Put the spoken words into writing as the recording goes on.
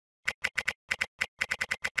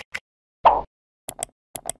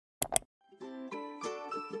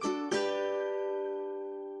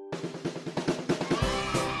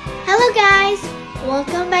Hello guys!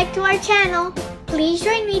 Welcome back to our channel. Please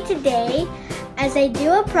join me today as I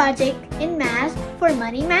do a project in math for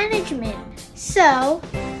money management. So,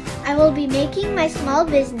 I will be making my small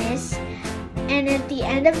business, and at the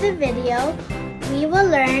end of the video, we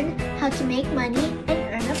will learn how to make money and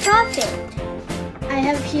earn a profit. I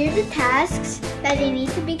have here the tasks that I need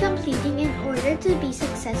to be completing in order to be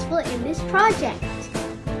successful in this project.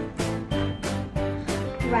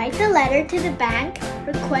 Write a letter to the bank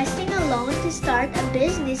requesting a loan to start a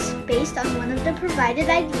business based on one of the provided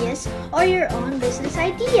ideas or your own business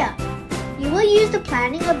idea. You will use the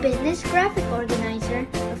Planning a Business graphic organizer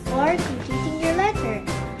before completing your letter.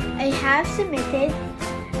 I have submitted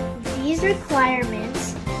these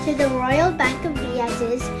requirements to the Royal Bank of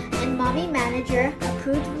Diaz's, and Mommy Manager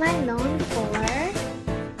approved my loan for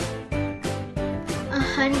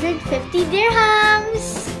 150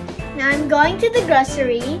 dirhams. Now I'm going to the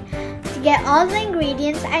grocery to get all the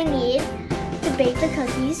ingredients I need to bake the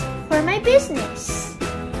cookies for my business.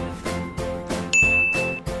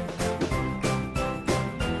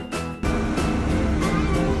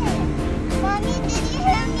 Mommy, did you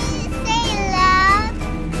hear me say loud?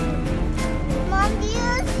 Mom, do you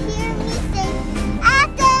hear me say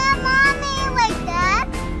Ate, Mommy, like that?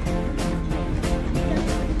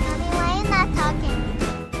 Mommy, why are you not talking?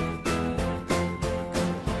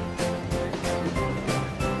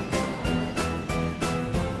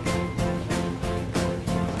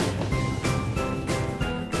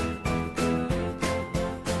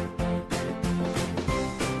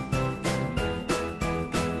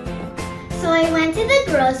 So I went to the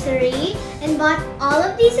grocery and bought all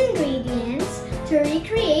of these ingredients to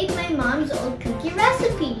recreate my mom's old cookie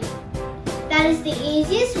recipe. That is the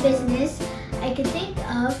easiest business I could think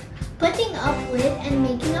of putting up with and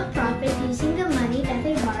making a profit using the money that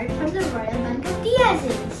I borrowed from the Royal Bank of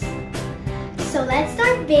Diaz's. So let's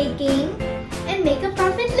start baking and make a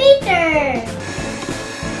profit later.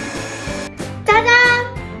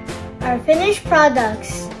 Ta-da! Our finished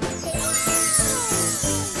products.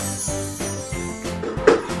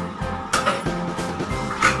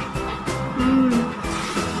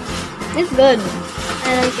 It's good.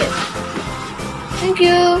 I like it. Thank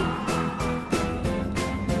you.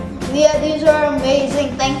 Yeah, these are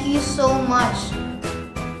amazing. Thank you so much.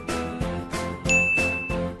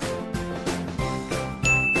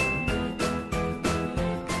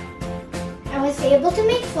 I was able to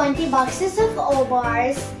make 20 boxes of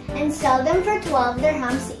O-bars and sell them for 12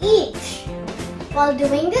 dirhams each. While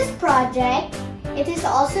doing this project, it is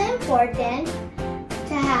also important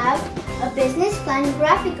to have a business plan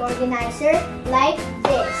graphic organizer like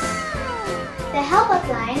this to help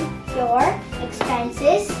outline your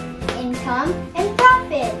expenses, income, and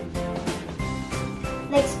profit.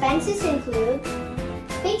 The expenses include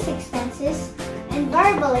fixed expenses and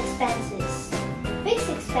variable expenses. Fixed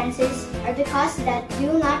expenses are the costs that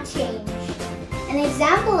do not change. An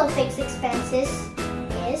example of fixed expenses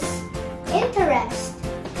is interest.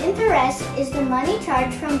 Interest is the money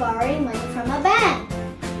charged from borrowing money from a bank.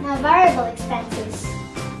 Now, variable expenses.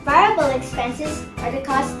 Variable expenses are the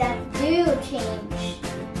costs that do change.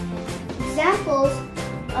 Examples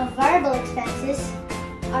of variable expenses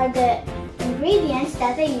are the ingredients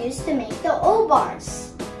that I use to make the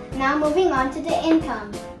O-bars. Now, moving on to the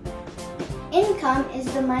income. Income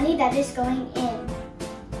is the money that is going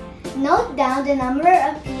in. Note down the number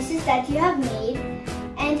of pieces that you have made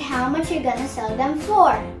and how much you're gonna sell them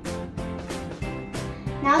for.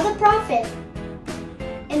 Now, the profit.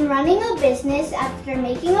 In running a business, after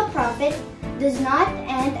making a profit does not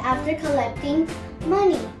end after collecting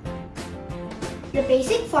money. The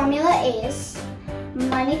basic formula is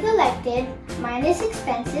money collected minus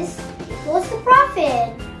expenses equals the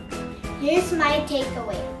profit. Here's my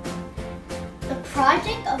takeaway. The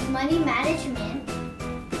project of money management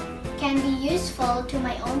can be useful to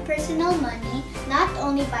my own personal money, not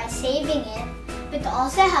only by saving it, but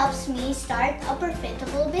also helps me start a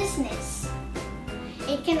profitable business.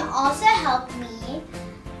 It can also help me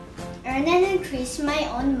earn and increase my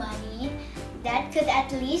own money that could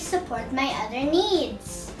at least support my other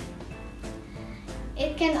needs.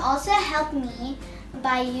 It can also help me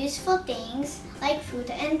buy useful things like food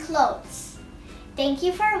and clothes. Thank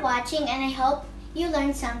you for watching, and I hope you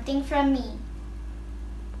learned something from me.